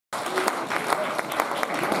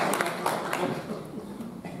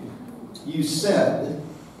you said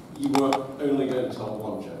you were only going to tell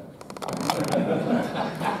one joke.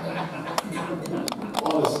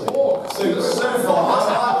 Honestly. So far,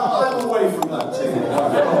 I'm away from that table, I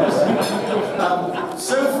promise.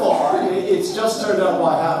 So far, it's just turned out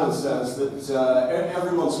by happenstance that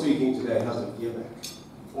everyone speaking today has a gimmick.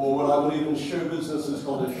 Or what I believe in show business is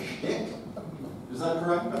called a shtick. Is that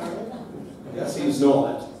correct, Barry? Yes, he's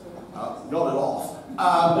nodded. Nodded off.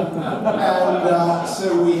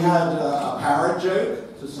 So we had a parrot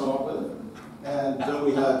joke to start with, and then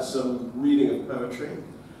we had some reading of poetry.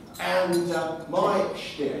 And my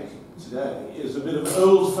shtick today is a bit of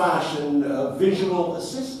old-fashioned visual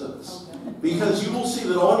assistance, because you will see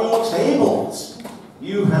that on your tables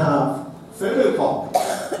you have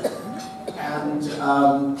photocopies.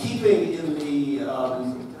 And keeping in the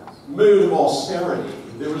mood of austerity,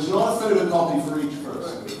 there is not a photocopy for each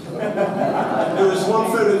person. There is one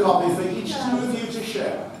photocopy for each two of you to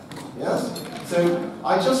share. Yes? So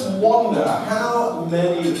I just wonder how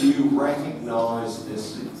many of you recognize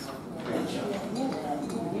this picture?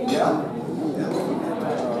 Yeah?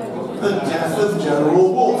 The death of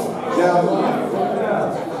General Wolfe. Now,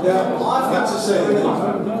 I've got to say that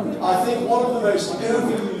I think one of the most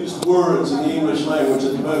overused words in the English language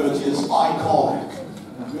at the moment is iconic.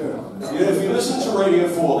 You know, if you listen to Radio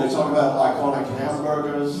 4, they talk about iconic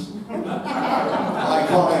hamburgers,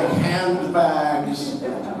 iconic handbags,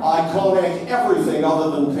 iconic everything other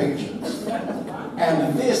than pictures.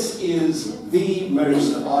 And this is the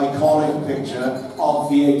most iconic picture of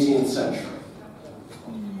the 18th century.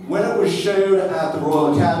 When it was shown at the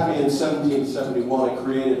Royal Academy in 1771, it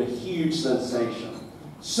created a huge sensation.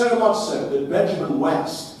 So much so that Benjamin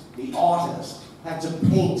West, the artist, had to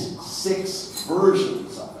paint 6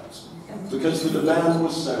 versions of it because the demand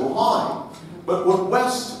was so high. But what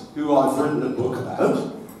West, who I've written a book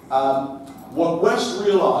about, what West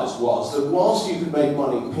realized was that whilst you could make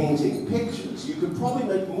money painting pictures, you could probably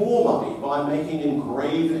make more money by making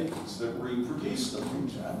engravings that reproduced the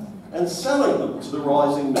picture and selling them to the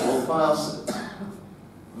rising middle classes.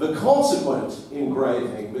 The consequent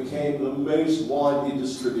engraving became the most widely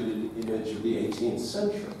distributed image of the 18th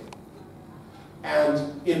century.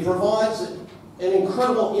 And it provides an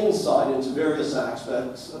incredible insight into various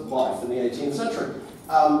aspects of life in the 18th century.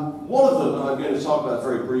 One of them I'm going to talk about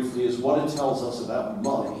very briefly is what it tells us about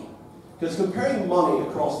money. Because comparing money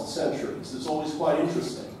across the centuries is always quite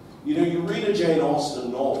interesting. You know, you read a Jane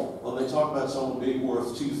Austen novel, and they talk about someone being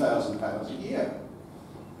worth £2,000 a year.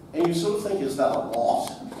 And you sort of think, is that a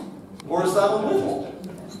lot? Or is that a little?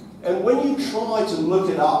 And when you try to look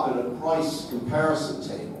it up in a price comparison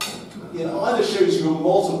table, it either shows you a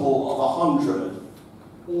multiple of 100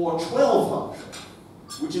 or 1,200,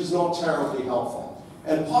 which is not terribly helpful.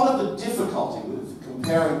 And part of the difficulty with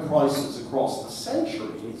comparing prices across the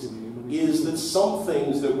centuries is that some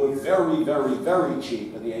things that were very, very, very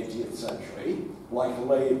cheap in the 18th century, like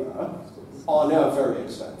labor, are now very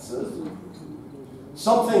expensive.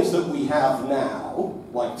 Some things that we have now,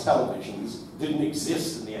 like televisions, didn't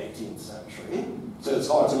exist in the 18th century, so it's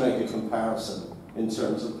hard to make a comparison in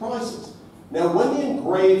terms of prices. Now, when the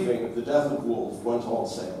engraving of the Death of Wolfe went on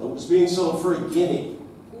sale, it was being sold for £1.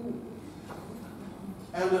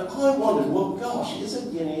 And I wondered, well, gosh, is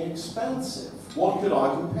a guinea expensive? What could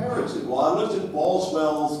I compare it to? Well, I looked at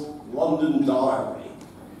Boswell's London Diary,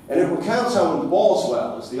 and it recounts how when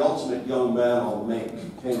Boswell, as the ultimate young man on make,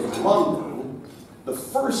 came to London, the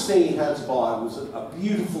first thing he had to buy was a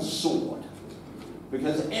beautiful sword,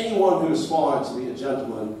 because anyone who aspired to be a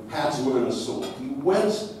gentleman had to own a sword. He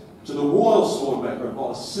went to the royal sword maker and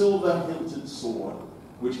bought a silver-hilted sword,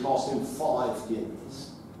 which cost him 5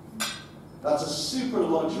 guineas. That's a super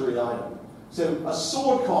luxury item. So a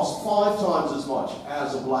sword costs 5 times as much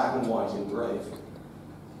as a black and white engraving.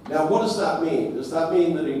 Now, what does that mean? Does that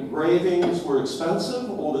mean that engravings were expensive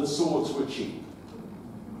or that swords were cheap?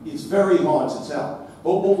 It's very hard to tell.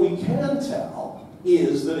 But what we can tell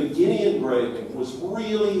is that a guinea engraving was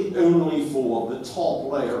really only for the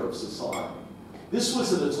top layer of society. This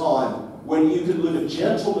was at a time when you could live a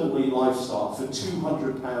gentlemanly lifestyle for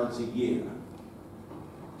 £200 a year.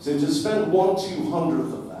 So to spend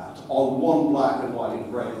 1/200th of that on one black and white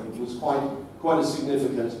engraving was quite a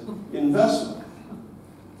significant investment.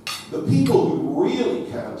 The people who really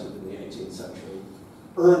counted in the 18th century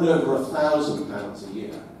earned over £1,000 a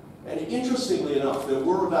year. And interestingly enough, there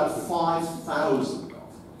were about 5,000 of them.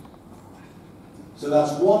 So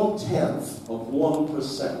that's 1/10 of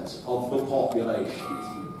 1% of the population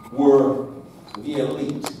were the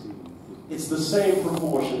elite. It's the same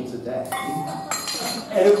proportion today.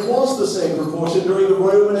 And it was the same proportion during the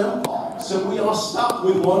Roman Empire. So we are stuck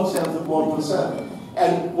with 1/10 of 1%.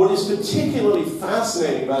 And what is particularly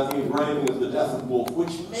fascinating about the engraving of the death of Wolfe,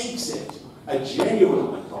 which makes it a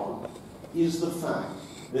genuine icon, is the fact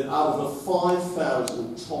that out of the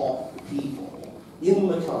 5,000 top people in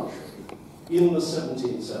the country in the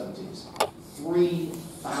 1770s,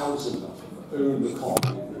 3,000 of them owned a copy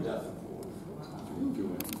of the death of Wolfe.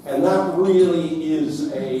 And that really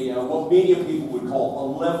is what media people would call a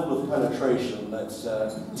level of penetration that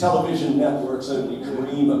television networks only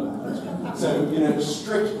dream about. So,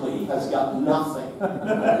 Strictly has got nothing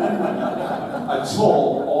at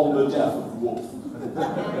all on the death of Wolfe.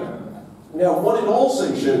 Now, what it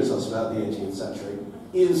also shows us about the 18th century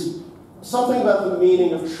is something about the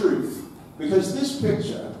meaning of truth, because this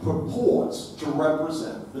picture purports to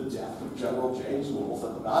represent the death of General James Wolfe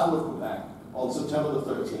at the Battle of Quebec on September the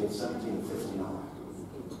 13th, 1759.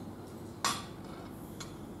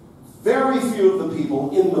 Very few of the people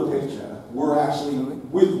in the picture were actually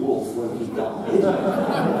with Wolfe when he died.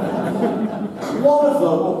 One of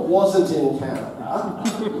them wasn't in Canada,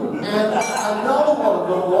 and another one of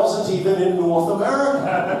them wasn't even in North America.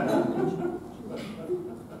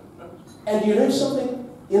 And you know something?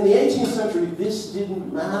 In the 18th century, this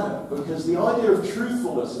didn't matter, because the idea of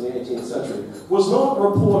truthfulness in the 18th century was not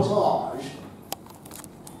reportage,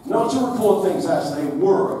 not to record things as they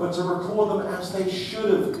were, but to record them as they should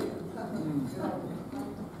have been.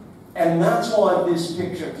 And that's why this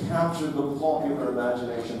picture captured the popular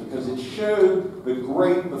imagination, because it showed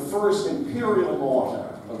the first imperial martyr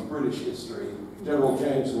of British history, General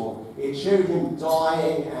James Wolfe. It showed him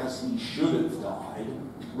dying as he should have died,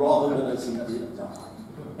 rather than as he did die.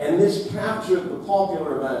 And this captured the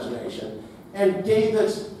popular imagination and gave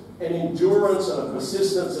it an endurance and a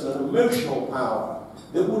persistence and an emotional power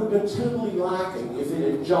that would have been totally lacking if it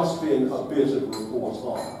had just been a bit of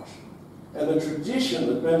reportage. And the tradition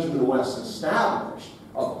that Benjamin West established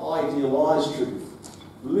of idealized truth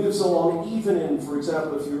lives on even in, for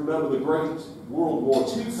example, if you remember the great World War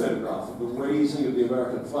II photograph of the raising of the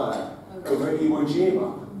American flag over Iwo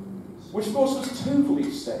Jima, which of course was totally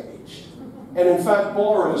staged, and in fact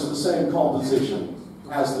borrows the same composition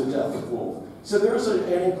as the death of Wolfe. So there's an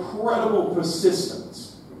incredible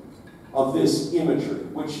persistence of this imagery,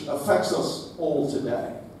 which affects us all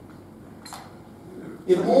today.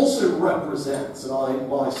 It also represents, and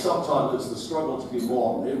my subtitle is The Struggle to Be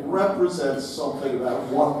Modern, it represents something about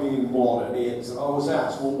what being modern is. And I was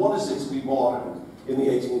asked, well, what is it to be modern in the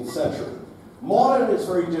 18th century? Modern is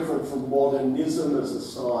very different from modernism as a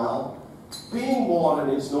style. Being modern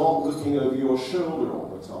is not looking over your shoulder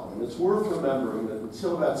all the time. And it's worth remembering that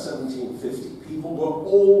until about 1750, people were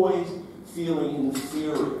always feeling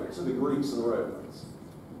inferior to the Greeks and the Romans.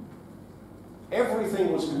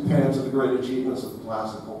 Everything was compared to the great achievements of the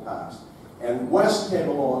classical past. And West came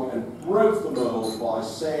along and broke the mold by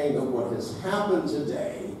saying that what has happened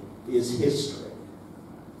today is history.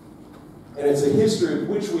 And it's a history of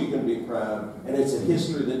which we can be proud, and it's a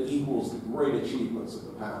history that equals the great achievements of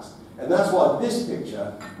the past. And that's why this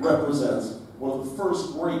picture represents one of the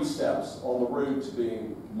first great steps on the road to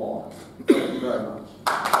being modern. Thank you very much.